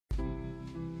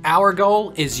Our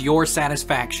goal is your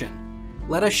satisfaction.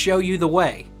 Let us show you the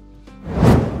way.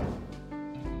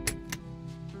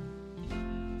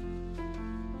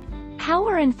 How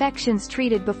are infections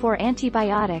treated before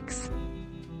antibiotics?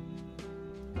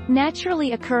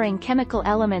 Naturally occurring chemical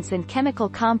elements and chemical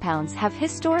compounds have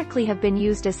historically been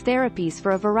used as therapies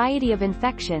for a variety of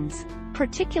infections,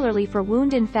 particularly for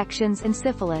wound infections and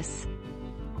syphilis.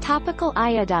 Topical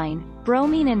iodine,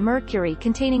 bromine and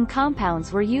mercury-containing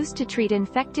compounds were used to treat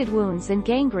infected wounds and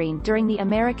gangrene during the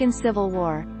American Civil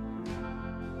War.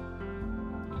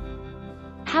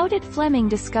 How did Fleming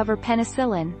discover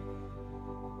penicillin?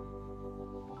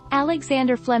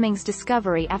 Alexander Fleming's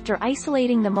discovery after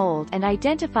isolating the mold and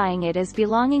identifying it as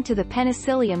belonging to the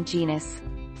Penicillium genus,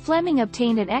 Fleming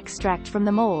obtained an extract from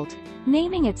the mold,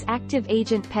 naming its active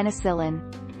agent penicillin.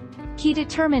 He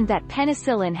determined that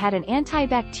penicillin had an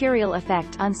antibacterial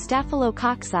effect on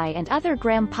staphylococci and other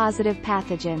gram-positive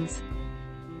pathogens.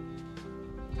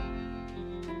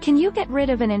 Can you get rid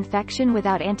of an infection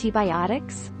without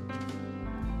antibiotics?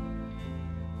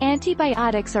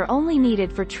 Antibiotics are only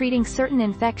needed for treating certain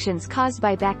infections caused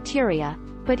by bacteria,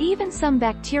 but even some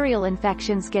bacterial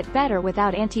infections get better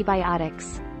without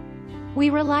antibiotics. We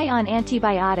rely on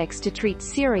antibiotics to treat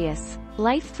serious,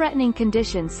 life-threatening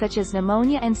conditions such as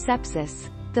pneumonia and sepsis,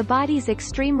 the body's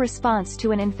extreme response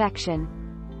to an infection.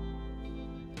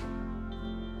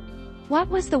 What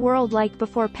was the world like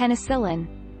before penicillin?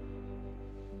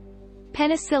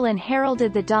 Penicillin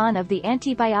heralded the dawn of the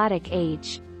antibiotic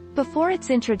age. Before its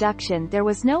introduction, there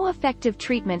was no effective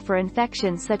treatment for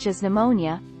infections such as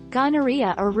pneumonia,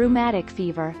 gonorrhea or rheumatic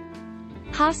fever.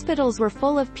 Hospitals were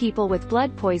full of people with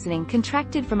blood poisoning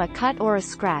contracted from a cut or a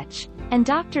scratch, and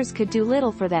doctors could do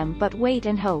little for them but wait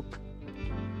and hope.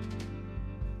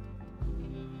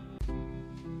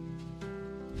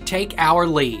 Take our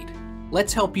lead.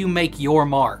 Let's help you make your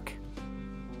mark.